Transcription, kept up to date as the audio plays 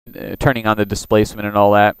turning on the displacement and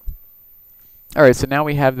all that. All right, so now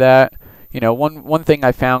we have that. You know, one thing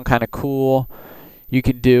I found kind of cool you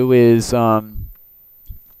can do is, you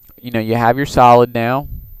know, you have your solid now.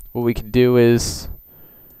 What we can do is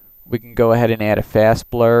we can go ahead and add a fast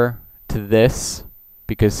blur to this,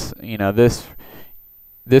 because you know this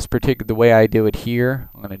particular, the way I do it here,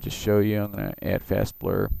 I'm going to just show you. I'm going to add fast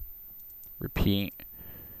blur, repeat,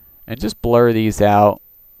 and just blur these out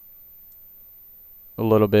a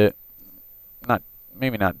little bit.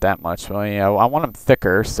 Maybe not that much. Well, yeah, I want them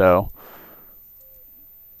thicker, so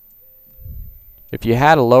if you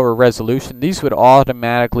had a lower resolution, these would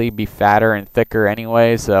automatically be fatter and thicker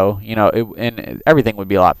anyway, so you know, and everything would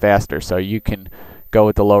be a lot faster, so you can go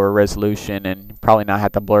with the lower resolution and probably not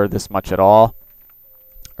have to blur this much at all.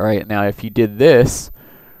 Alright, now if you did this,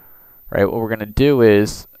 right, what we're going to do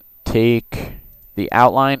is take the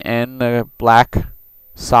outline and the black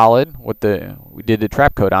solid with we did the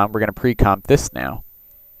trap code on. We're going to pre-comp this now,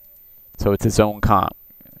 so it's its own comp.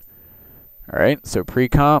 Alright, so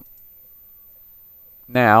pre-comp.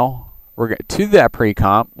 Now we're to that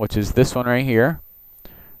pre-comp, which is this one right here.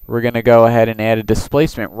 We're going to go ahead and add a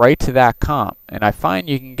displacement right to that comp, and I find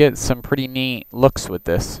you can get some pretty neat looks with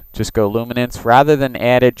this. Just go luminance, rather than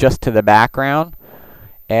add it just to the background,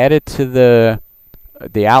 add it to the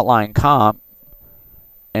outline comp,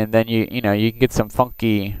 and then you know, you can get some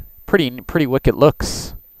funky, pretty wicked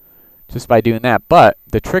looks just by doing that. But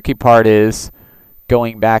the tricky part is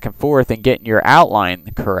going back and forth and getting your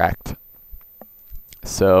outline correct.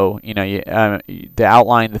 So you know, the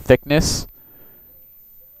outline, the thickness,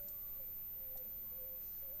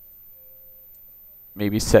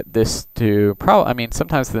 maybe set this to I mean,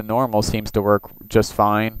 sometimes the normal seems to work just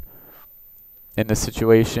fine in this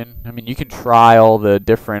situation. I mean, you can try all the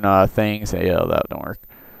different things. Hey, oh, that don't work.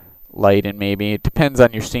 Lighten, maybe. It depends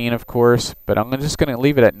on your scene, of course, but I'm just going to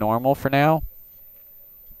leave it at normal for now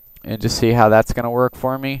and just see how that's going to work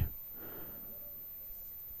for me.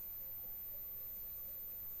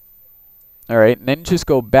 Alright, and then just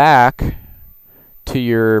go back to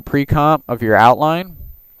your pre-comp of your outline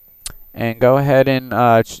and go ahead and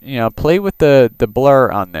you know, play with the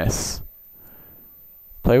blur on this.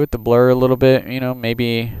 Play with the blur a little bit, you know,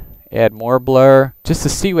 maybe add more blur just to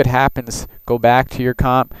see what happens. Go back to your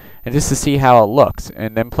comp and just to see how it looks,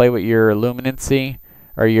 and then play with your luminancy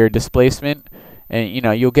or your displacement, and you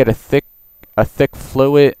know, you'll get a thick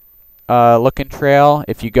fluid looking trail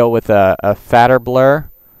if you go with a fatter blur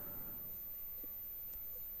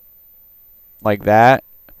like that.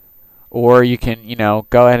 Or you can, you know,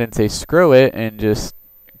 go ahead and say screw it and just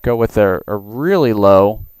go with a really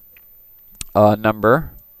low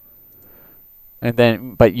number. And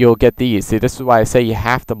then, but you'll get these. See, this is why I say you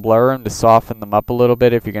have to blur them to soften them up a little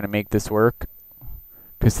bit if you're going to make this work.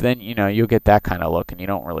 Because then, you know, you'll get that kind of look, and you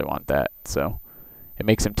don't really want that. So it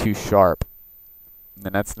makes them too sharp.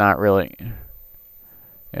 And that's not really, yeah,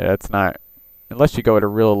 that's not, unless you go at a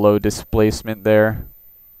real low displacement there.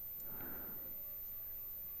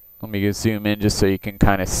 Let me just zoom in just so you can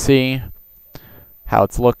kind of see how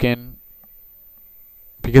it's looking.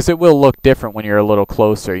 Because it will look different when you're a little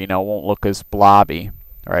closer, you know, it won't look as blobby.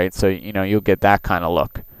 Alright, so you know, you'll get that kind of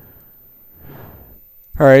look.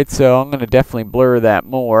 Alright, so I'm going to definitely blur that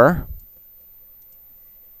more.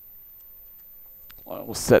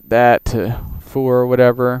 We'll set that to 4 or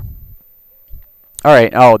whatever.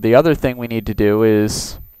 Alright, oh, the other thing we need to do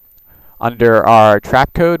is under our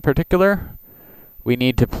Trapcode Particular, we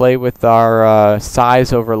need to play with our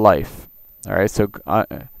size over life. Alright, so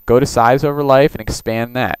go to size over life and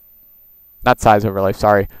expand that. Not size over life,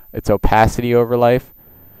 sorry. It's opacity over life.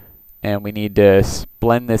 And we need to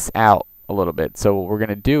blend this out a little bit. So what we're going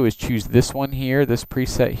to do is choose this one here, this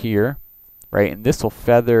preset here. Right, and this will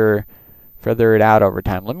feather it out over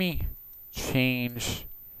time. Let me change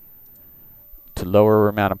to lower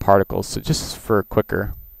amount of particles, so just for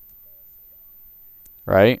quicker.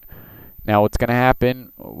 Right? Now what's going to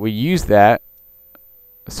happen, we use that,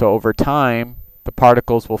 so over time the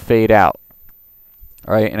particles will fade out.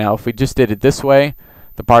 Alright, now if we just did it this way,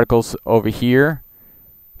 the particles over here,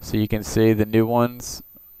 so you can see the new ones,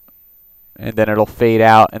 and then it'll fade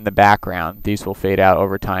out in the background. These will fade out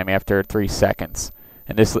over time after 3 seconds.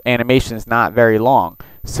 And this animation is not very long,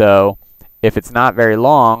 so if it's not very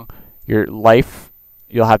long, your life,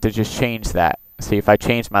 you'll have to just change that. See, if I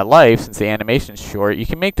change my life, since the animation's short, you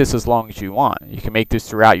can make this as long as you want. You can make this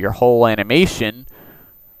throughout your whole animation,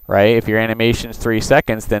 right? If your animation is 3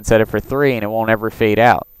 seconds, then set it for 3 and it won't ever fade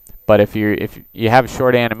out. But if you have a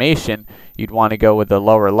short animation, you'd want to go with the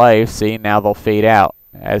lower life. See, now they'll fade out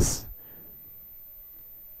as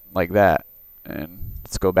like that. And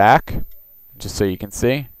let's go back, just so you can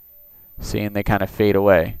see. See, and they kind of fade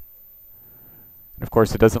away. And of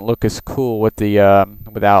course, it doesn't look as cool with the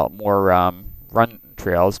without more run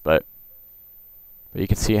trails, but you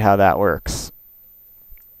can see how that works.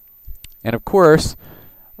 And of course,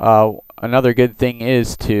 another good thing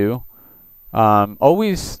is to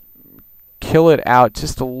always kill it out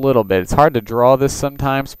just a little bit. It's hard to draw this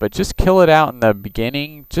sometimes, but just kill it out in the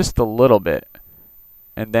beginning just a little bit,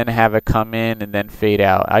 and then have it come in and then fade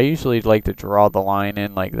out. I usually like to draw the line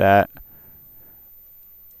in like that,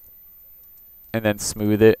 and then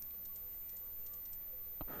smooth it.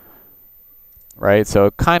 Right, so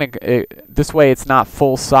this way it's not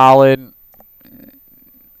full solid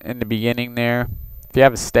in the beginning there. If you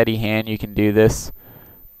have a steady hand, you can do this,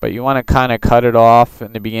 but you want to kind of cut it off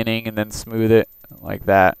in the beginning and then smooth it like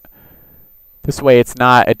that. This way it's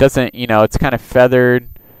not, it doesn't, you know, it's kind of feathered,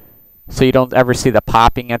 so you don't ever see the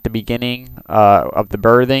popping at the beginning of the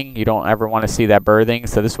birthing. You don't ever want to see that birthing,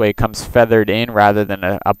 so this way it comes feathered in rather than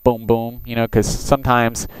a boom boom, you know, because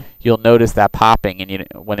sometimes you'll notice that popping and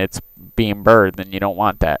when it's being birthed, and you don't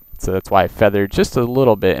want that. So that's why I feathered just a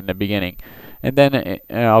little bit in the beginning. And then,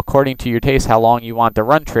 according to your taste, how long you want the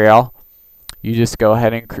run trail, you just go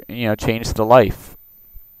ahead and change the life.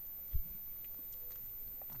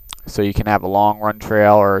 So you can have a long run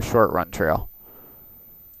trail or a short run trail.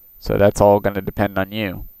 So that's all going to depend on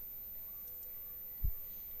you.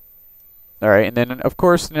 All right, and then of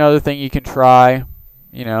course another thing you can try,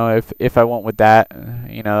 if I went with that,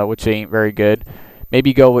 which ain't very good.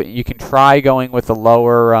 Maybe you can try going with a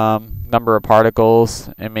lower number of particles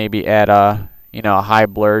and maybe add a high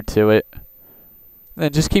blur to it. And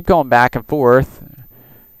then just keep going back and forth,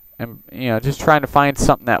 and just trying to find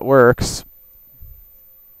something that works.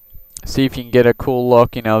 See if you can get a cool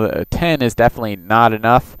look. The 10 is definitely not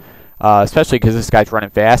enough, especially because this guy's running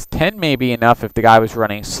fast. 10 may be enough if the guy was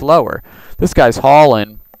running slower. This guy's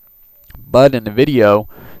hauling Bud in the video,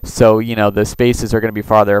 so the spaces are going to be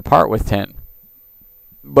farther apart with 10.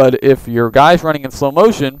 But if your guy's running in slow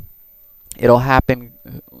motion, it'll happen,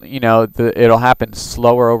 it'll happen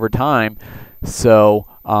slower over time, so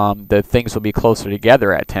the things will be closer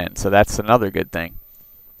together at 10. So that's another good thing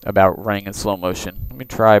about running in slow motion. Let me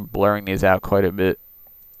try blurring these out quite a bit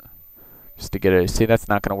just to get it. See, that's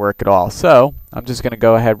not going to work at all. So I'm just going to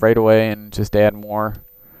go ahead right away and just add more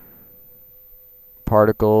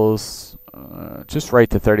particles, just right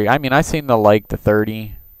to 30. I mean, I seem to like the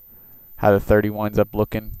 30, how the 30 winds up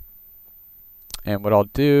looking. And what I'll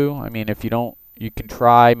do, I mean, if you don't, you can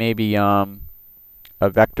try maybe a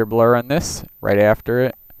vector blur on this right after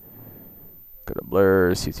it. Go to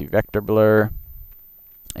blur, CC vector blur,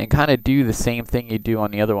 and kind of do the same thing you do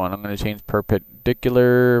on the other one. I'm going to change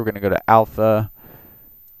perpendicular. We're going to go to alpha,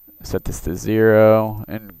 set this to 0,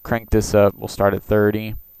 and crank this up. We'll start at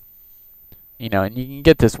 30. And you can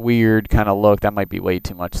get this weird kind of look. That might be way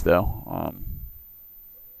too much though.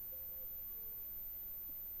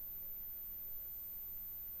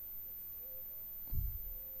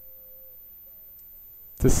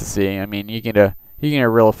 Just to see, I mean, you get a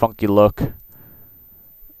real funky look. Let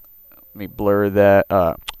me blur that,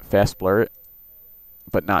 fast blur it,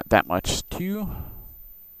 but not that much too,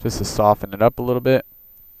 just to soften it up a little bit.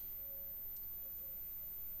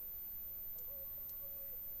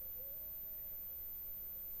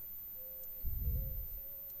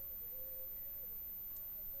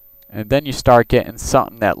 And then you start getting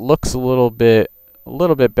something that looks a little bit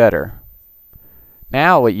better.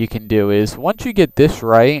 Now what you can do is, once you get this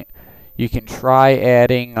right, you can try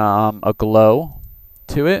adding a glow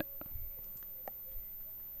to it.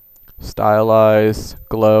 Stylize,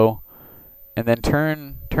 glow, and then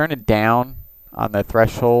turn it down on the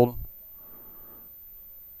threshold,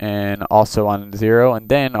 and also on 0, and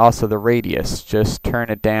then also the radius. Just turn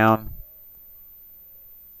it down,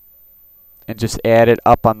 and just add it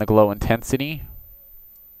up on the glow intensity,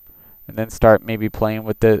 and then start maybe playing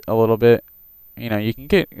with it a little bit. You can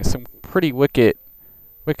get some pretty wicked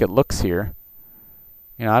looks here.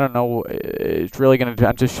 I don't know, it's really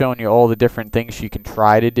I'm just showing you all the different things you can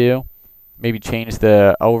try to do. Maybe change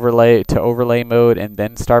the overlay to overlay mode and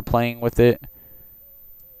then start playing with it.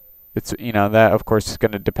 It's, that of course is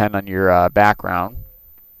going to depend on your background.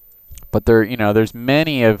 But there's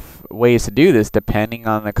many of ways to do this depending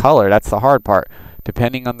on the color. That's the hard part.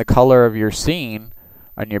 Depending on the color of your scene,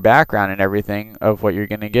 on your background and everything of what you're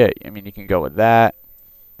going to get. I mean, you can go with that.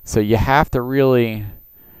 So you have to really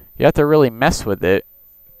mess with it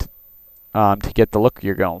to get the look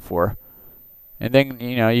you're going for. And then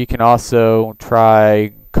you can also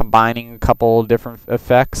try combining a couple different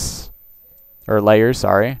effects or layers.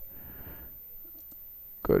 Sorry.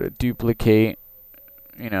 Go to duplicate.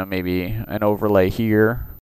 Maybe an overlay here.